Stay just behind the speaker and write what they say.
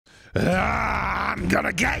I'm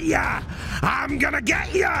gonna get ya! I'm gonna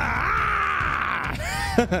get ya! Ah!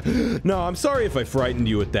 No, I'm sorry if I frightened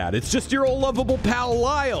you with that. It's just your old lovable pal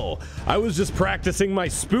Lyle. I was just practicing my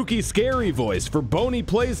spooky, scary voice for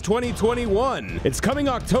Oneyplays 2021. It's coming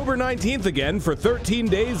October 19th again for 13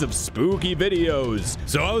 days of spooky videos.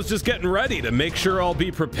 So I was just getting ready to make sure I'll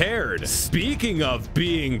be prepared. Speaking of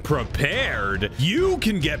being prepared, you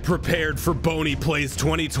can get prepared for Oneyplays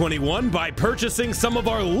 2021 by purchasing some of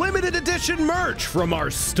our limited edition merch from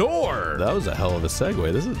our store. That was a hell of a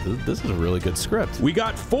segue. This is a really good script. We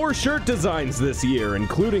got 4 shirt designs this year,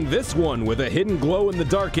 including this one with a hidden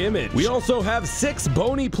glow-in-the-dark image. We also have 6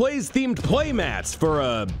 Oneyplays themed playmats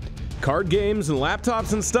for card games and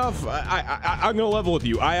laptops and stuff. I'm gonna level with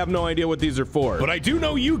you. I have no idea what these are for, but I do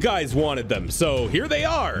know you guys wanted them, so here they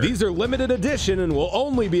are. These are limited edition and will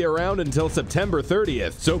only be around until September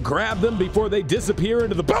 30th, so grab them before they disappear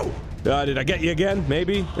into the boat. Did I get you again?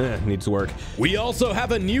 Maybe? Needs work. We also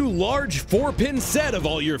have a new large 4-pin set of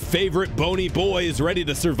all your favorite Boney boys ready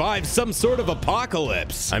to survive some sort of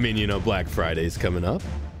apocalypse. I mean, you know, Black Friday's coming up.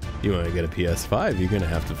 You want to get a PS5, you're gonna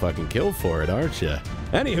have to fucking kill for it, aren't you?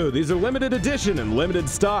 Anywho, these are limited edition and limited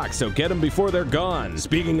stock, so get them before they're gone.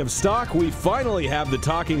 Speaking of stock, we finally have the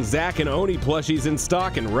Talking Zack and Oney plushies in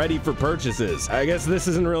stock and ready for purchases. I guess this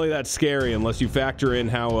isn't really that scary unless you factor in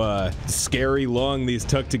how scary long these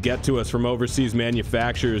took to get to us from overseas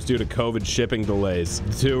manufacturers due to COVID shipping delays.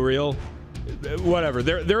 Too real? Whatever,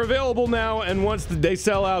 they're available now, and once they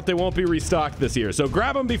sell out, they won't be restocked this year, so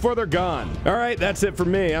grab them before they're gone. All right, that's it for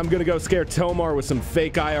me. I'm gonna go scare Tomar with some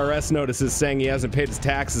fake IRS notices saying he hasn't paid his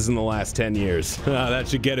taxes in the last 10 years. That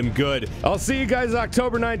should get him good. I'll see you guys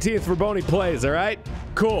October 19th for Oneyplays, all right?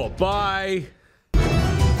 Cool, bye.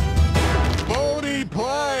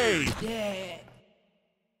 Oneyplays! Yeah.